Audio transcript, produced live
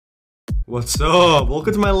What's up?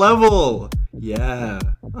 Welcome to my level. Yeah.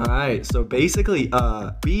 Alright, so basically,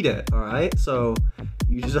 beat it, alright? So,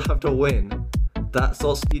 you just have to win. That's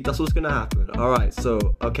what's gonna happen. Alright,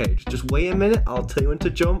 so, okay, just wait a minute. I'll tell you when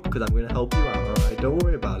to jump, because I'm gonna help you out, alright? Don't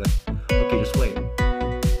worry about it. Okay, just wait.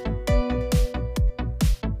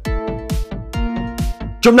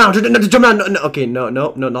 Jump now! Jump now! No, okay, no,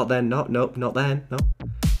 not then. No, not then.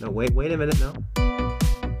 No, wait a minute, no.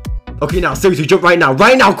 Okay, now, seriously, jump right now.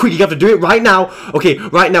 Right now, quick, you have to do it right now. Okay,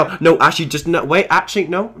 right now. No, actually, just no, wait, actually,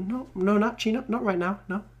 no, not right now.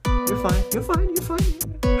 No, you're fine.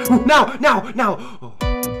 Now. Oh.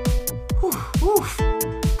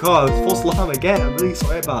 God, false alarm again. I'm really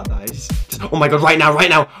sorry about that. It's just, oh my God, right now.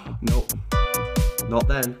 No, not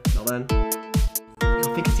then. I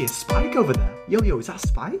think I see a spike over there. Yo, is that a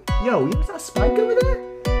spike? Yo, is that a spike over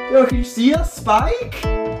there? Yo, can you see a spike?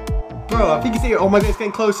 Bro, I think it's here. Oh my God, it's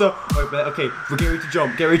getting closer. Okay, we're getting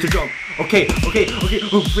ready to jump. Okay.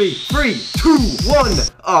 Oh, 3, 2, 1.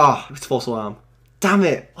 Ah, it's false alarm. Damn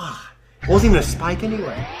it. It wasn't even a spike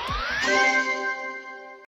anyway.